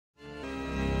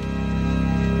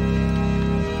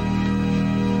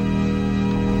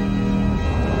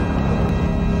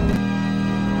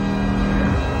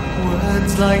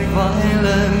like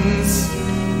violence,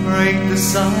 break the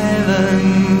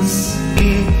silence.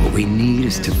 What we need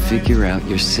is to figure out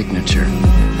your signature.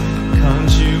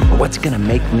 Can't you? What's gonna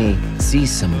make me see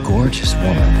some gorgeous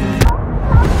woman?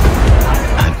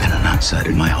 I've been an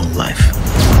outsider my whole life.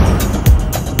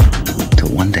 Till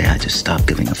one day I just stopped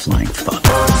giving a flying fuck.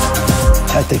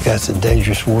 I think that's a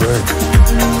dangerous word.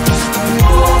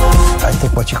 I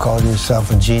think what you call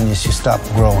yourself a genius, you stop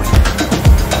growing.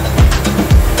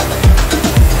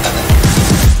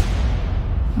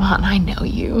 Vaughn, I know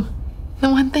you. The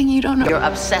one thing you don't know. You're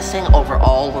obsessing over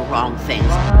all the wrong things.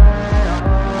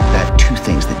 There are two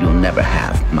things that you'll never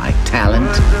have: my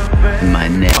talent and my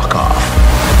neck. Fuck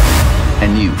off.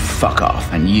 And you fuck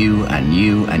off. And you and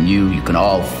you and you can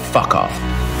all fuck off.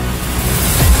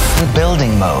 In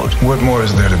building mode. What more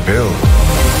is there to build?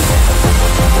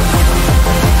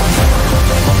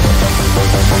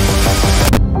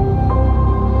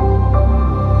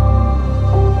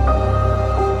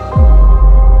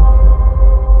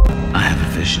 I have a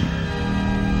vision.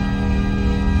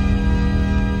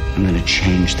 I'm gonna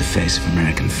change the face of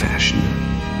American fashion.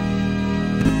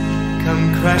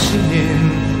 Come crashing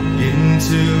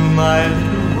into my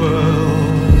little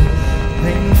world,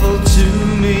 painful to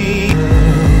me.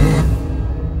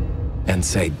 And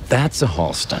say, that's a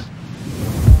Halston.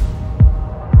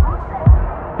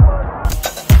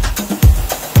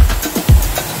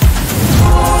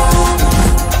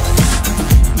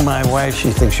 My wife, she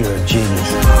thinks you're a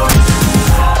genius.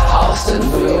 Halston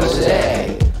for your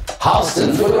today.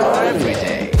 Halston for your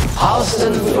everyday.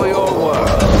 Halston for your world.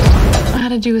 All I had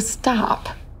to do is stop.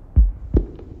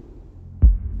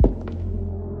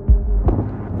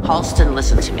 Halston,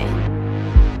 listen to me.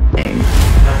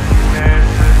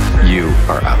 You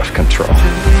are out of control.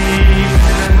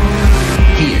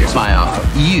 Here's my offer.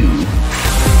 You.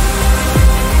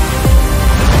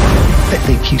 I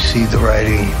think you see the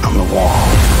writing on the wall.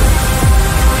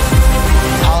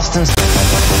 Halston's.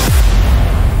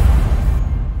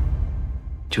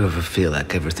 Do you ever feel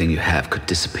like everything you have could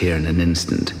disappear in an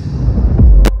instant?